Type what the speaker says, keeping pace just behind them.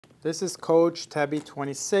This is Coach Tabby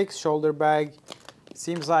 26 shoulder bag.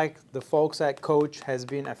 Seems like the folks at Coach has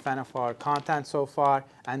been a fan of our content so far,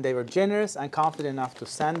 and they were generous and confident enough to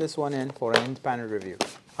send this one in for an independent review.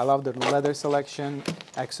 I love the leather selection.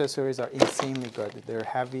 Accessories are insanely good. They're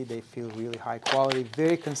heavy, they feel really high quality,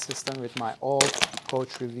 very consistent with my all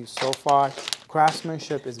Coach reviews so far.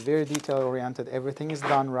 Craftsmanship is very detail oriented, everything is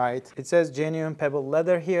done right. It says genuine pebble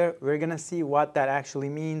leather here. We're gonna see what that actually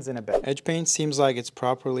means in a bit. Edge paint seems like it's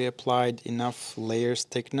properly applied, enough layers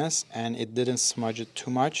thickness, and it didn't smudge it too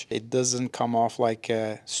much. It doesn't come off like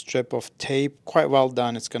a strip of tape. Quite well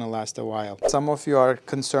done, it's gonna last a while. Some of you are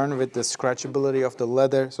concerned with the scratchability of the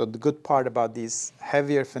leather, so the good part about these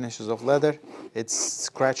heavier finishes of leather, it's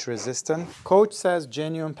scratch resistant. Coach says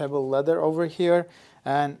genuine pebble leather over here.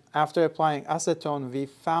 And after applying acetone, we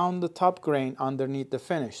found the top grain underneath the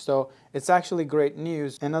finish. So it's actually great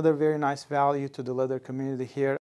news. Another very nice value to the leather community here.